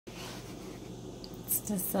It's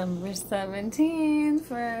December 17th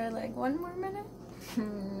for like one more minute.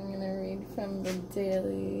 I'm gonna read from the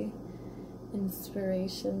daily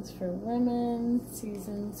inspirations for women,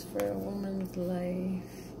 seasons for a woman's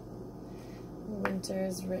life. Winter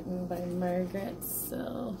is written by Margaret,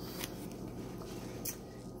 Silf.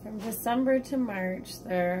 From December to March,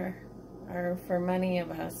 there are, for many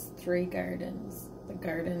of us, 3 gardens. The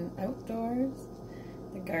garden outdoors,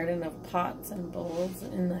 the garden of pots and bowls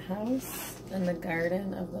in the house, and the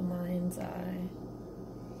garden of the mind's eye.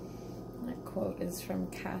 That quote is from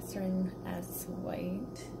Catherine S.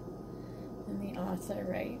 White, and the author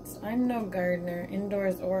writes, "I'm no gardener,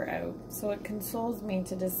 indoors or out, so it consoles me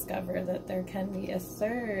to discover that there can be a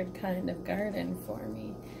third kind of garden for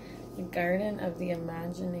me, the garden of the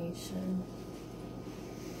imagination."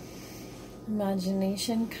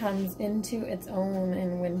 Imagination comes into its own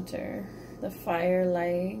in winter. The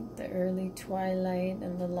firelight, the early twilight,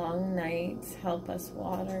 and the long nights help us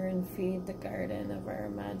water and feed the garden of our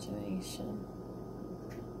imagination.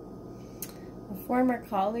 A former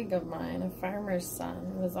colleague of mine, a farmer's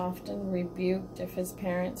son, was often rebuked if his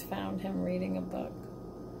parents found him reading a book.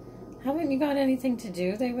 "Haven't you got anything to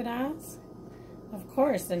do?" they would ask. Of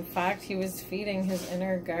course, in fact, he was feeding his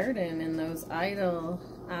inner garden in those idle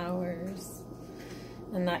hours.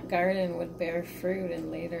 And that garden would bear fruit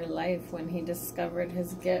in later life when he discovered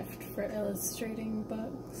his gift for illustrating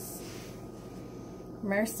books.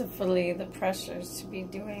 Mercifully, the pressures to be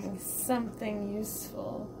doing something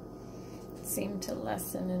useful seem to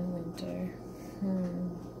lessen in winter.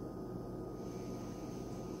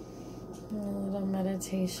 A little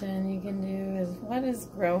meditation you can do is, what is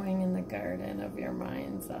growing in the garden of your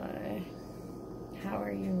mind's eye? How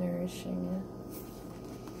are you nourishing it?